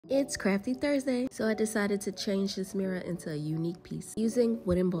It's Crafty Thursday, so I decided to change this mirror into a unique piece using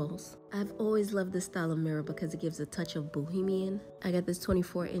wooden balls. I've always loved this style of mirror because it gives a touch of bohemian. I got this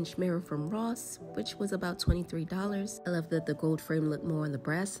 24-inch mirror from Ross, which was about $23. I love that the gold frame looked more on the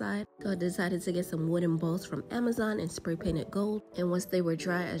brass side, so I decided to get some wooden balls from Amazon and spray painted gold. And once they were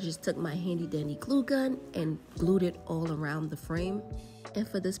dry, I just took my handy dandy glue gun and glued it all around the frame. And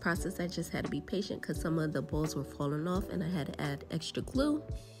for this process, I just had to be patient because some of the balls were falling off and I had to add extra glue.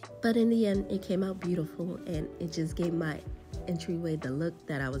 But in the end, it came out beautiful and it just gave my entryway the look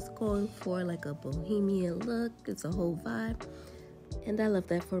that I was going for, like a bohemian look. It's a whole vibe. And I love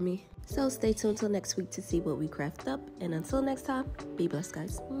that for me. So stay tuned till next week to see what we craft up. And until next time, be blessed,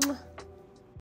 guys. Mwah.